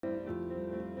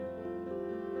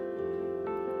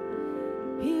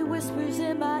whispers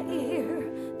in my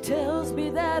ear, tells me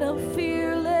that I'm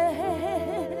fearless.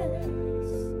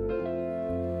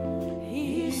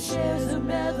 He shares a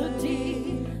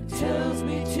melody, tells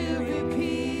me to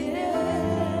repeat it,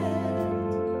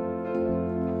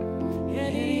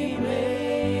 and he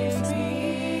makes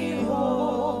me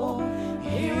whole.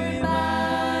 He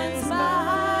reminds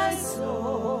my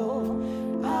soul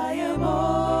I am all.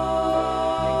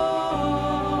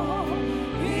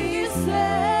 He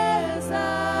says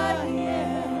I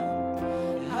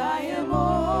am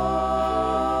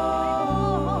all.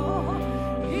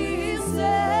 He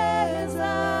says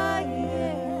I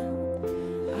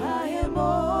am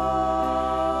all.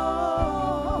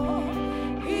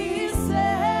 He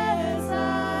says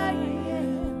I am,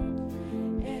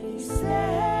 and he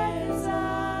says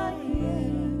I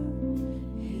am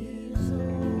his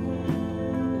own.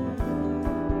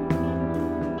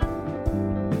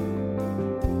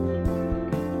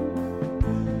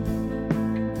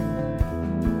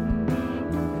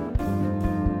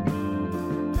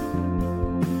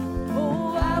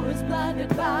 Oh, I was blinded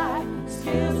by